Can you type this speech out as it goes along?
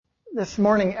This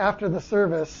morning after the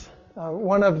service,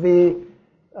 one of the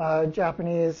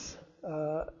Japanese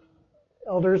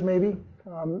elders maybe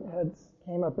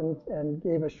came up and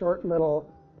gave a short little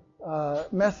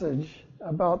message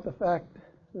about the fact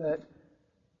that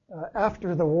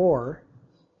after the war,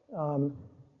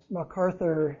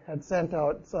 MacArthur had sent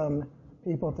out some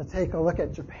people to take a look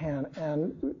at Japan,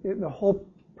 and the whole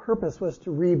purpose was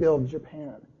to rebuild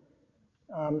Japan.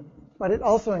 But it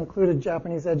also included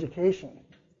Japanese education.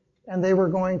 And they were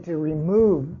going to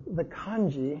remove the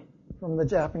kanji from the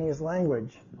Japanese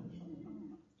language.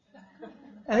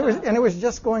 And it was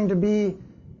just going to be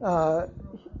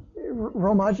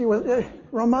Romaji,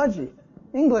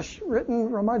 English written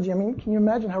Romaji. I mean, can you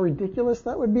imagine how ridiculous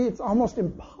that would be? It's almost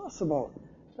impossible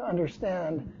to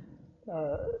understand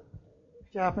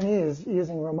Japanese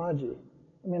using Romaji.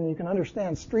 I mean, you can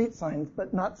understand street signs,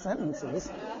 but not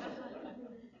sentences.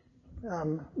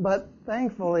 But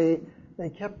thankfully, they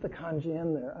kept the kanji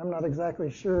in there. I'm not exactly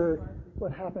sure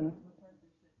what happened.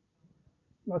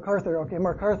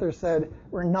 MacArthur said,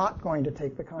 we're not going to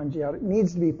take the kanji out. It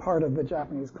needs to be part of the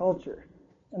Japanese culture.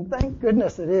 And thank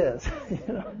goodness it is.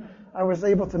 I was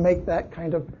able to make that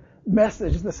kind of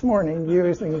message this morning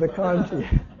using the kanji.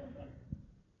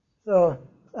 So,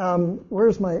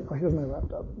 here's my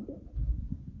laptop.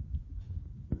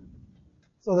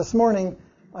 So this morning,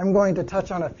 I'm going to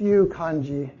touch on a few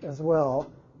kanji as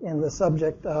well in the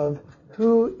subject of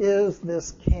who is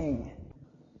this king?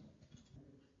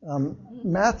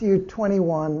 Matthew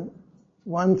 21,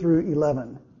 1 through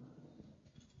 11.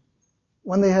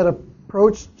 When they had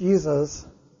approached Jerusalem,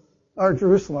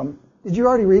 did you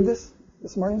already read this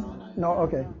morning? No?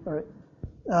 Okay, all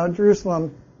right.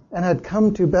 Jerusalem, and had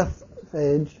come to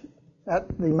Bethphage at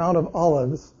the Mount of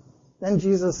Olives, then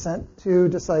Jesus sent 2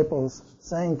 disciples,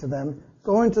 saying to them,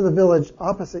 go into the village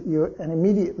opposite you, and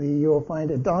immediately you will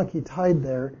find a donkey tied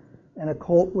there and a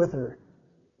colt with her.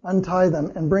 Untie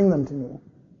them and bring them to me.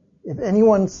 If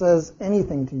anyone says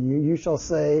anything to you, you shall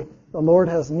say, the Lord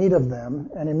has need of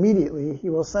them, and immediately he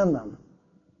will send them.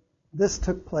 This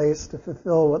took place to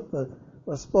fulfill what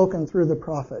was spoken through the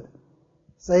prophet.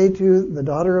 Say to the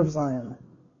daughter of Zion,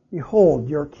 behold,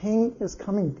 your king is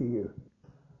coming to you,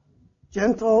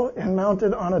 gentle and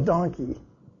mounted on a donkey,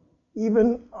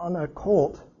 even on a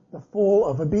colt, the foal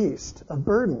of a beast, a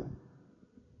burden.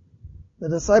 The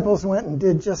disciples went and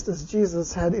did just as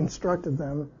Jesus had instructed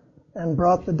them, and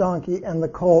brought the donkey and the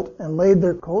colt and laid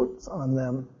their coats on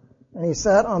them. And he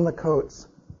sat on the coats.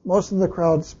 Most of the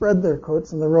crowd spread their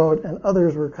coats in the road, and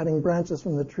others were cutting branches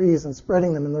from the trees and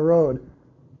spreading them in the road.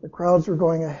 The crowds were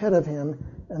going ahead of him,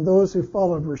 and those who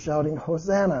followed were shouting,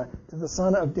 Hosanna to the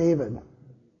Son of David.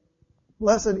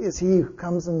 Blessed is he who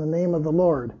comes in the name of the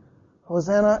Lord.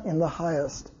 Hosanna in the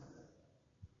highest.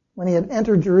 When he had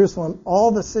entered Jerusalem,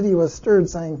 all the city was stirred,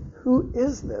 saying, who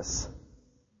is this?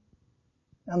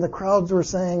 And the crowds were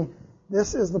saying,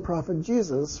 this is the prophet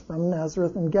Jesus from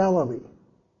Nazareth in Galilee.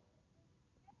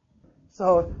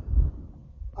 So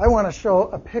I want to show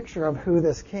a picture of who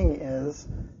this king is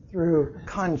through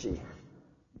kanji.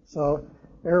 So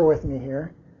bear with me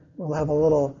here. We'll have a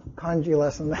little kanji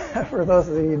lesson for those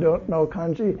of you who don't know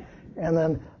kanji. And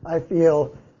then I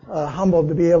feel humbled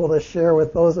to be able to share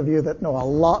with those of you that know a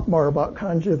lot more about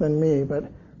kanji than me. But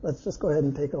let's just go ahead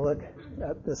and take a look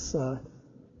at this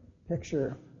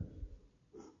picture.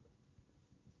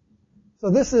 So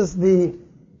this is the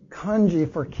kanji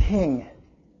for king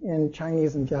in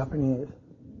Chinese and Japanese.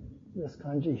 This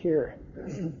kanji here.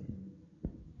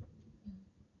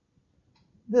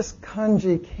 This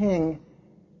kanji king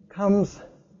comes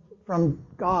from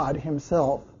God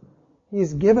himself.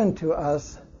 He's given to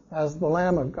us as the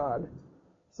Lamb of God.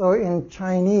 So in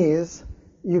Chinese,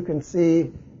 you can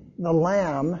see the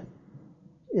lamb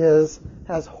has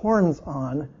horns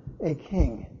on a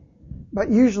king.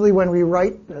 But usually when we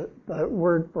write the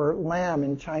word for lamb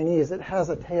in Chinese, it has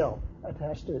a tail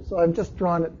attached to it. So I've just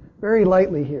drawn it very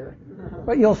lightly here.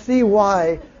 But you'll see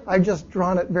why I've just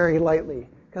drawn it very lightly,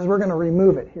 because we're going to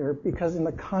remove it here, because in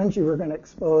the kanji we're going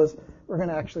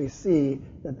to actually see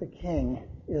that the king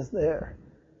is there.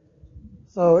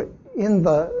 So in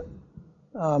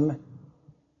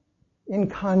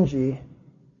kanji,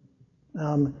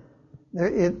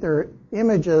 there are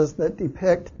images that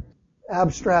depict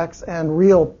abstracts and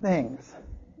real things.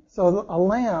 So a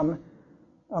lamb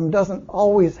doesn't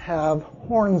always have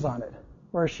horns on it,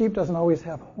 or a sheep doesn't always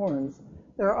have horns.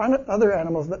 There are other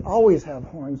animals that always have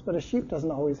horns, but a sheep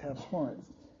doesn't always have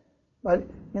horns. But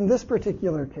in this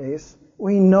particular case,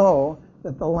 we know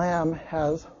that the lamb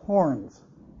has horns.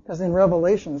 Because in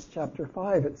Revelations chapter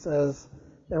 5, it says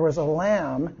there was a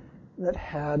lamb that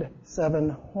had 7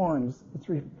 horns. It's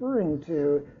referring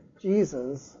to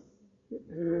Jesus,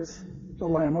 who's the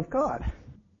Lamb of God.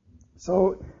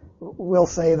 So we'll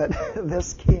say that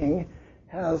this king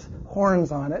has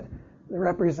horns on it,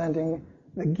 representing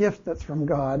the gift that's from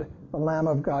God, the Lamb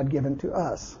of God given to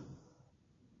us.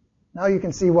 Now you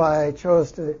can see why I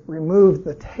chose to remove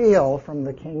the tail from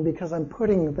the king, because I'm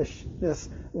putting this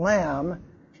lamb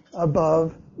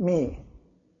above me.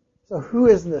 So who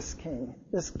is this king?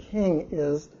 This king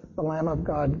is the Lamb of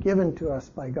God given to us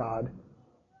by God.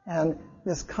 And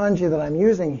this kanji that I'm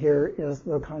using here is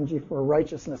the kanji for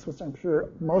righteousness, which I'm sure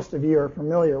most of you are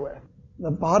familiar with.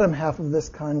 The bottom half of this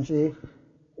kanji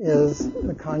is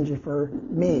the kanji for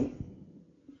me.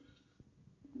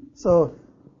 So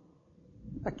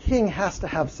a king has to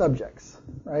have subjects,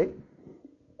 right?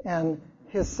 And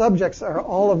his subjects are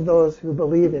all of those who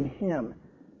believe in him.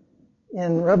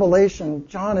 In Revelation,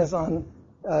 John is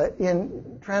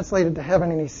translated to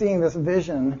heaven, and he's seeing this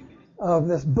vision of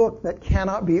this book that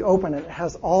cannot be opened. It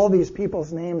has all these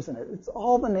people's names in it. It's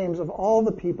all the names of all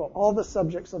the people, all the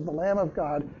subjects of the Lamb of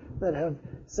God that have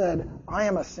said, I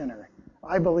am a sinner.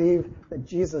 I believe that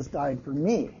Jesus died for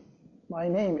me. My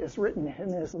name is written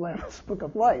in his Lamb's book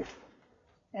of life.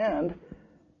 And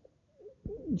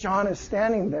John is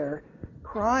standing there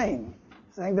crying,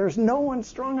 saying, there's no one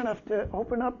strong enough to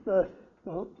open up the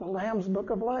Lamb's book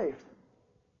of life.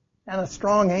 And a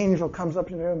strong angel comes up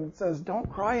to him and says, don't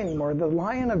cry anymore. The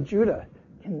Lion of Judah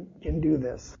can do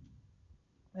this.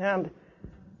 And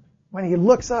when he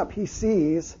looks up, he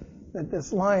sees that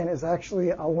this lion is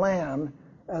actually a lamb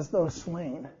as though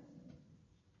slain.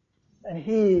 And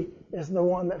he is the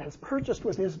one that has purchased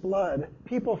with his blood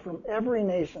people from every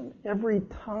nation, every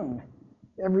tongue,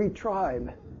 every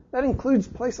tribe. That includes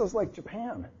places like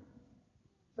Japan.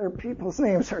 Their people's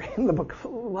names are in the book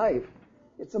of life.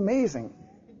 It's amazing.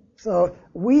 So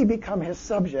we become his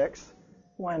subjects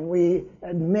when we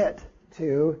admit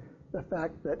to the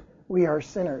fact that we are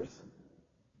sinners.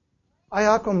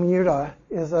 Ayako Miura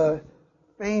is a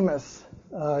famous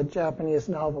Japanese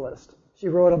novelist. She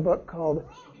wrote a book called,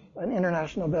 an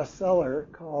international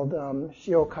bestseller called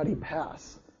Shiokari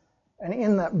Pass. And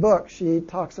in that book, she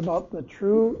talks about the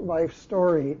true life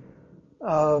story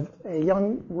of a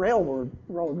young railroad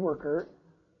worker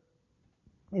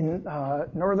in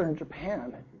northern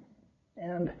Japan.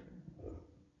 And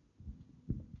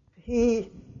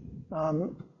he,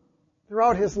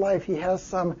 throughout his life, he has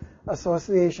some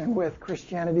association with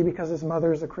Christianity because his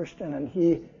mother is a Christian, and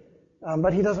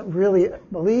but he doesn't really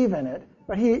believe in it.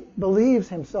 But he believes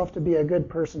himself to be a good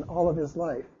person all of his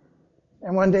life.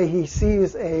 And one day he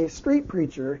sees a street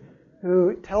preacher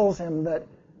who tells him that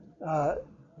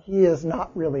he is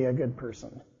not really a good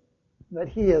person, that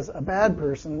he is a bad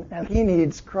person, and he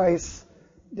needs Christ's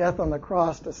death on the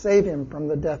cross to save him from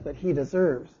the death that he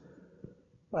deserves.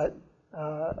 But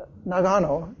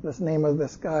Nagano, this name of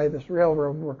this guy, this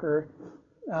railroad worker,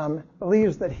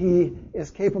 believes that he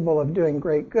is capable of doing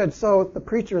great good. So the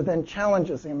preacher then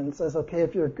challenges him and says, okay,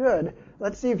 if you're good,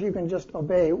 let's see if you can just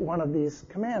obey one of these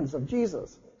commands of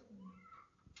Jesus.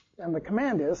 And the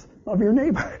command is, love your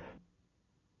neighbor.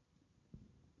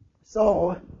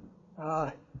 So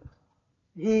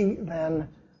he then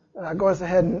goes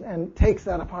ahead and takes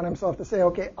that upon himself to say,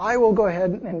 okay, I will go ahead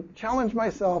and challenge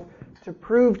myself to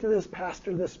prove to this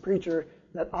pastor, this preacher,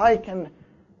 that I can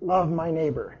love my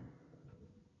neighbor.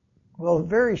 Well,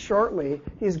 very shortly,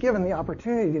 he's given the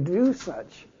opportunity to do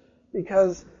such,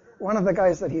 because one of the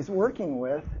guys that he's working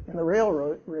with in the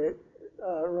railroad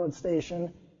road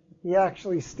station, he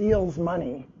actually steals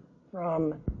money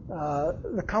from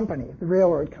the company, the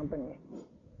railroad company.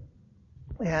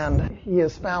 And he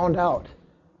is found out.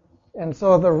 And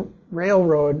so the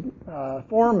railroad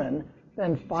foreman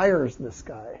then fires this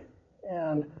guy.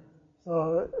 And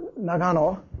so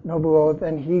Nagano, Nobuo,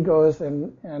 then he goes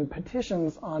and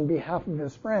petitions on behalf of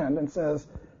his friend and says,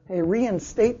 hey,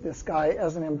 reinstate this guy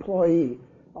as an employee.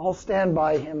 I'll stand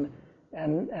by him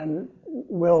and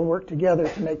we'll work together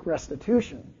to make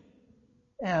restitution.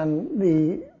 And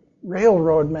the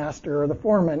railroad master or the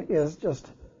foreman is just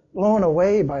blown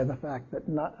away by the fact that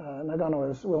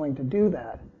Nagano is willing to do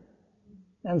that.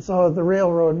 And so the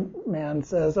railroad man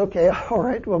says, okay, all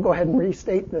right, we'll go ahead and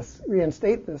reinstate this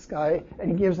guy,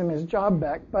 and he gives him his job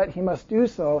back, but he must do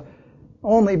so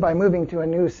only by moving to a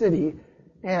new city,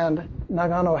 and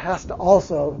Nagano has to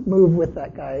also move with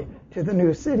that guy to the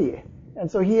new city. And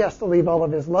so he has to leave all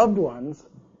of his loved ones.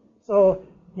 So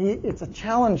it's a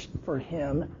challenge for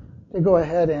him to go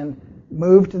ahead and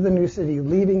move to the new city,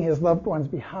 leaving his loved ones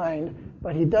behind,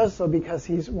 but he does so because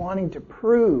he's wanting to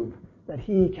prove that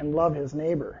he can love his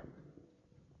neighbor.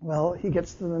 Well, he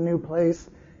gets to the new place,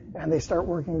 and they start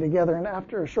working together, and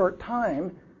after a short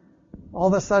time, all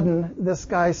of a sudden this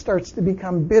guy starts to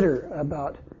become bitter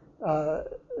about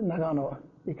Nagano,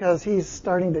 because he's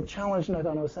starting to challenge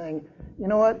Nagano, saying, you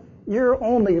know what, you're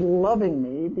only loving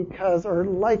me because, or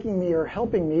liking me or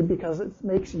helping me because it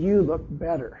makes you look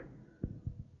better.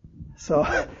 So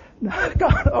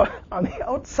Nagano on the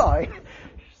outside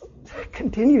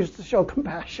continues to show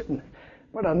compassion,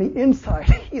 but on the inside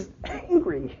he's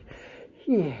angry.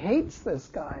 He hates this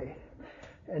guy,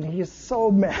 and he's so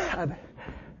mad.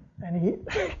 And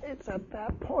it's at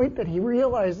that point that he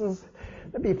realizes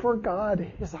that before God,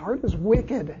 his heart is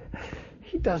wicked.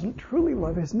 He doesn't truly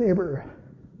love his neighbor.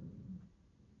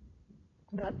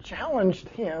 That challenged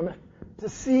him to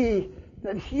see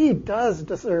that he does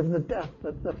deserve the death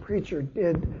that the preacher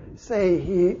did say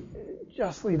he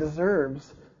justly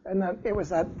deserves. And that it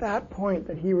was at that point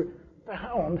that he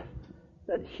found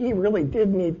that he really did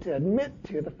need to admit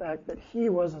to the fact that he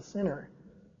was a sinner.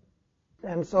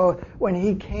 And so when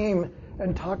he came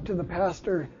and talked to the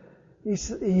pastor,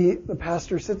 the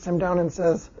pastor sits him down and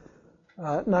says,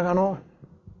 Nagano,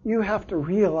 you have to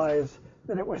realize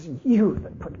that it was you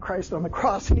that put Christ on the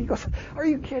cross. And he goes, are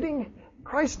you kidding?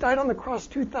 Christ died on the cross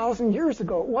 2,000 years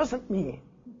ago. It wasn't me.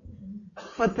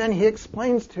 But then he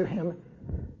explains to him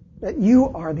that you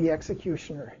are the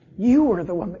executioner. You were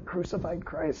the one that crucified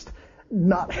Christ,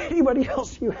 not anybody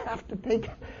else. You have to take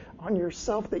on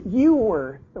yourself that you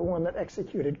were the one that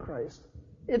executed Christ.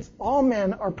 It's all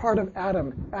men are part of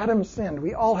Adam. Adam sinned.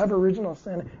 We all have original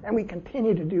sin, and we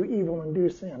continue to do evil and do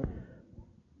sin.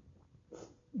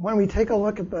 When we take a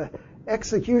look at the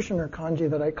executioner kanji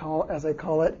that I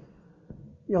call it,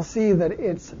 you'll see that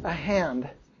it's a hand.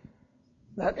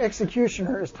 That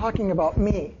executioner is talking about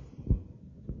me.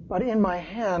 But in my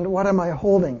hand, what am I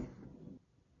holding?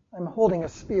 I'm holding a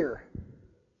spear.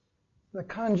 The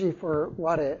kanji for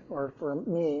ware, or for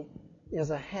me,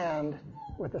 is a hand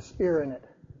with a spear in it.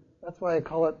 That's why I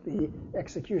call it the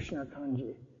executioner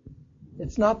kanji.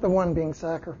 It's not the one being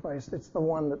sacrificed, it's the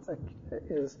one that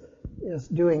is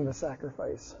doing the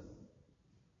sacrifice.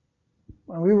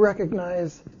 When we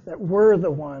recognize that we're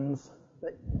the ones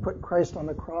that put Christ on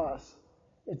the cross,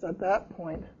 it's at that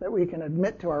point that we can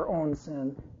admit to our own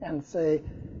sin and say,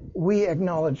 we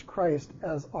acknowledge Christ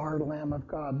as our Lamb of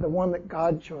God, the one that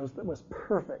God chose, that was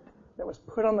perfect, that was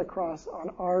put on the cross on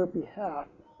our behalf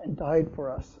and died for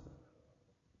us.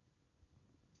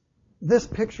 This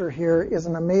picture here is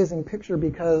an amazing picture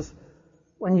because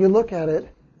when you look at it,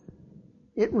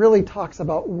 it really talks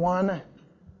about one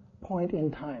point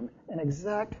in time, an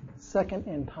exact second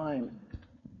in time.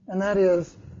 And that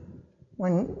is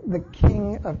when the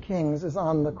King of Kings is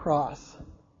on the cross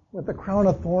with the crown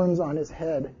of thorns on his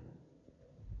head,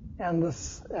 and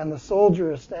the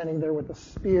soldier is standing there with a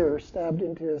spear stabbed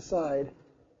into his side.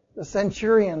 The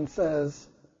centurion says,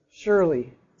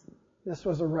 surely this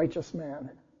was a righteous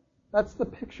man. That's the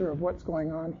picture of what's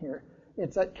going on here.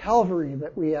 It's at Calvary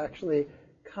that we actually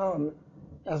come,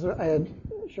 as I had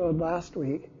showed last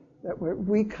week, that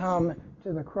we come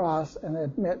to the cross and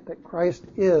admit that Christ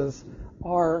is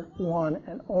our one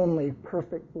and only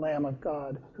perfect Lamb of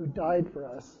God who died for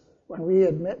us. When we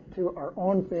admit to our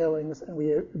own failings and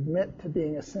we admit to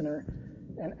being a sinner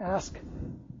and ask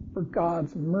for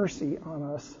God's mercy on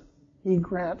us, he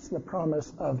grants the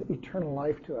promise of eternal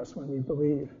life to us when we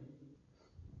believe.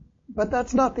 But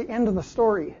that's not the end of the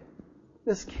story.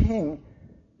 This king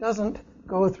doesn't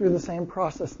go through the same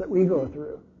process that we go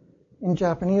through. In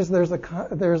Japanese, there's a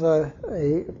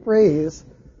phrase,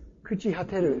 kuchi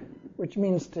hateru, which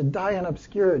means to die in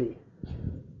obscurity.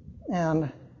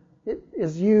 And it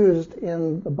is used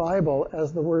in the Bible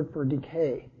as the word for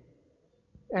decay.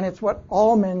 And it's what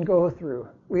all men go through.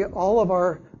 All of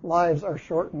our lives are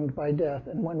shortened by death,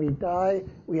 and when we die,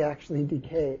 we actually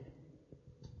decay.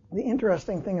 The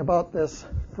interesting thing about this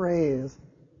phrase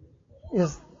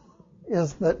is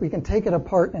that we can take it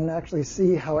apart and actually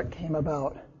see how it came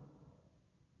about.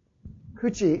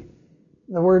 Kuchi,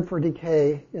 the word for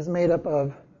decay, is made up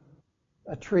of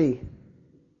a tree.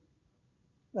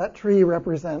 That tree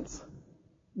represents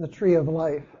the tree of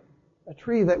life, a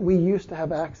tree that we used to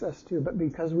have access to, but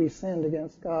because we sinned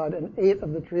against God and ate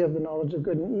of the tree of the knowledge of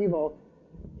good and evil,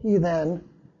 he then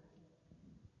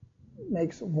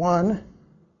makes one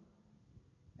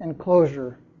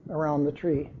enclosure around the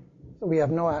tree. So we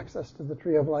have no access to the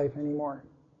tree of life anymore.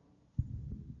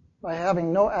 By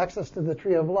having no access to the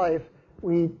tree of life,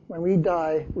 when we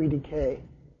die, we decay.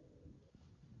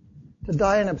 To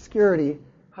die in obscurity,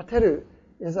 hateru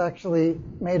is actually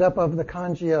made up of the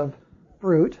kanji of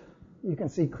fruit. You can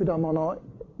see kudamono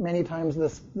many times.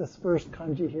 This first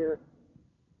kanji here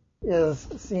is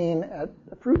seen at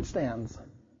fruit stands,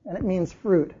 and it means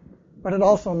fruit, but it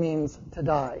also means to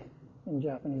die in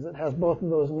Japanese. It has both of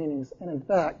those meanings. And in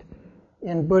fact,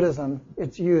 in Buddhism,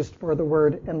 it's used for the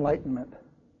word enlightenment.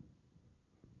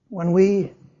 When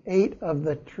we ate of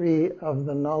the tree of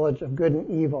the knowledge of good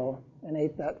and evil and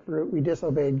ate that fruit, we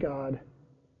disobeyed God.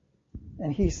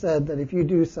 And he said that if you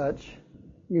do such,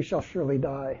 you shall surely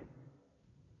die.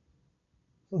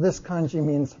 So this kanji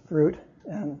means fruit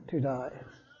and to die.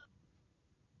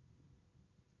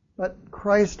 But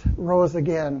Christ rose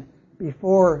again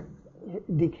before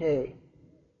decay.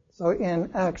 So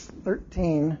in Acts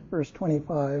 13, verse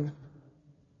 25,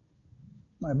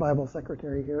 my Bible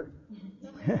secretary here,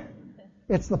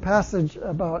 it's the passage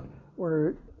about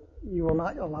where you will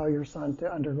not allow your son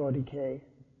to undergo decay.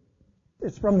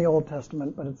 It's from the Old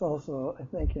Testament, but it's also, I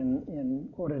think,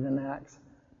 quoted in Acts.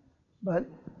 But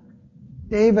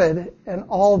David and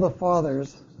all the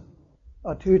fathers,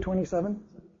 2:27?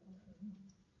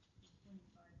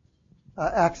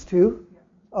 Acts 2?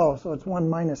 Oh, so it's 1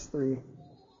 minus 3.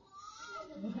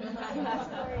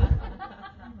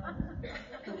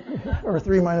 Or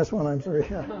 3 minus 1, I'm sorry.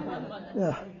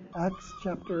 Yeah. Acts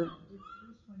chapter.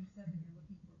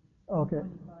 Okay.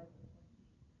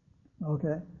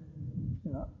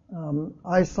 Yeah.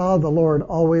 I saw the Lord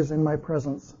always in my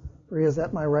presence, for he is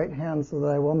at my right hand so that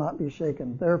I will not be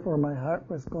shaken. Therefore my heart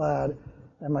was glad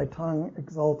and my tongue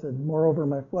exulted. Moreover,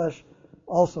 my flesh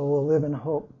also will live in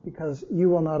hope, because you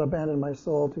will not abandon my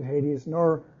soul to Hades,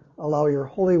 nor allow your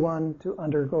Holy One to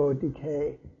undergo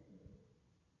decay.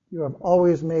 You have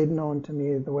always made known to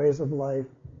me the ways of life.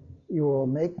 You will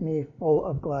make me full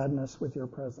of gladness with your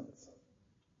presence.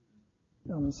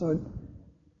 So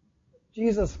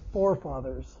Jesus'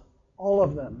 forefathers, all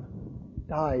of them,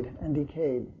 died and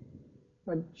decayed.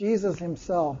 But Jesus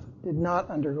himself did not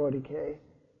undergo decay.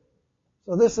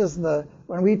 So this is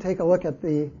when we take a look at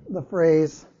the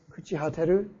phrase,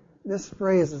 kuchihateru, this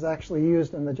phrase is actually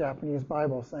used in the Japanese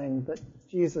Bible saying that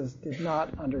Jesus did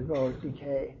not undergo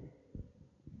decay.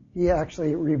 He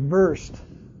actually reversed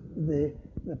the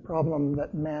problem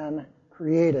that man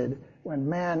created when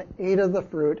man ate of the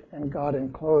fruit and God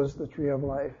enclosed the tree of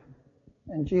life.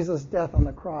 And Jesus' death on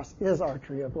the cross is our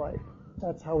tree of life.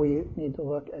 That's how we need to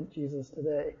look at Jesus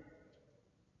today.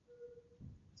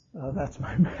 That's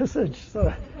my message.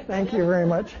 So thank you very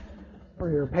much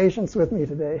for your patience with me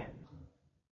today.